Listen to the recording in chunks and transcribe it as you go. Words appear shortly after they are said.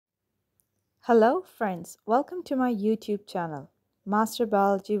Hello friends, welcome to my YouTube channel, Master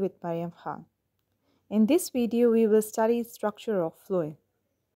Biology with Mariam Khan. In this video, we will study structure of phloem.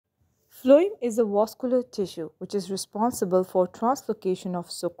 Phloem is a vascular tissue which is responsible for translocation of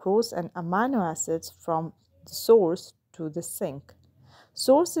sucrose and amino acids from the source to the sink.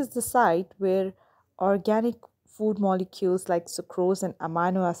 Source is the site where organic food molecules like sucrose and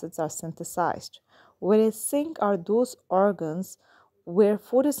amino acids are synthesized, whereas sink are those organs where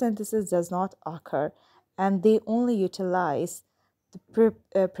photosynthesis does not occur and they only utilize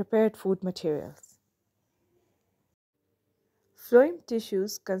the prepared food materials. Phloem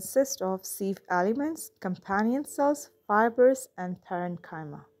tissues consist of sieve elements, companion cells, fibers, and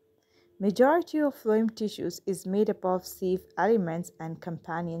parenchyma. Majority of phloem tissues is made up of sieve elements and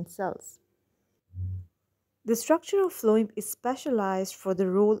companion cells. The structure of phloem is specialized for the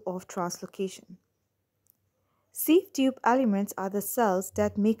role of translocation. Sieve tube elements are the cells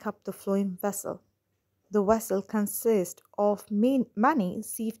that make up the phloem vessel. The vessel consists of many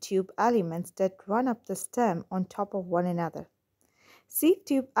sieve tube elements that run up the stem on top of one another. Sieve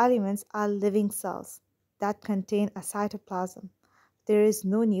tube elements are living cells that contain a cytoplasm. There is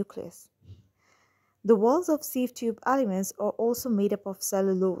no nucleus. The walls of sieve tube elements are also made up of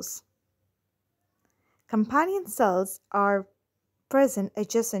cellulose. Companion cells are present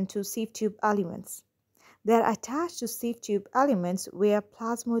adjacent to sieve tube elements. They are attached to sieve tube elements via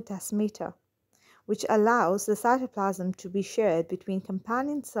plasmodesmata, which allows the cytoplasm to be shared between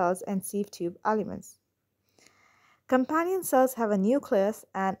companion cells and sieve tube elements. Companion cells have a nucleus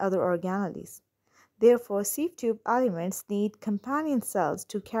and other organelles. Therefore, sieve tube elements need companion cells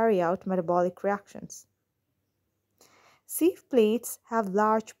to carry out metabolic reactions. Sieve plates have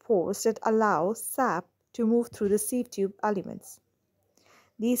large pores that allow sap to move through the sieve tube elements.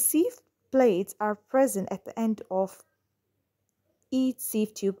 These sieve plates are present at the end of each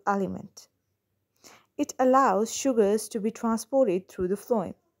sieve tube element. It allows sugars to be transported through the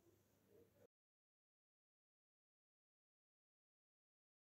phloem.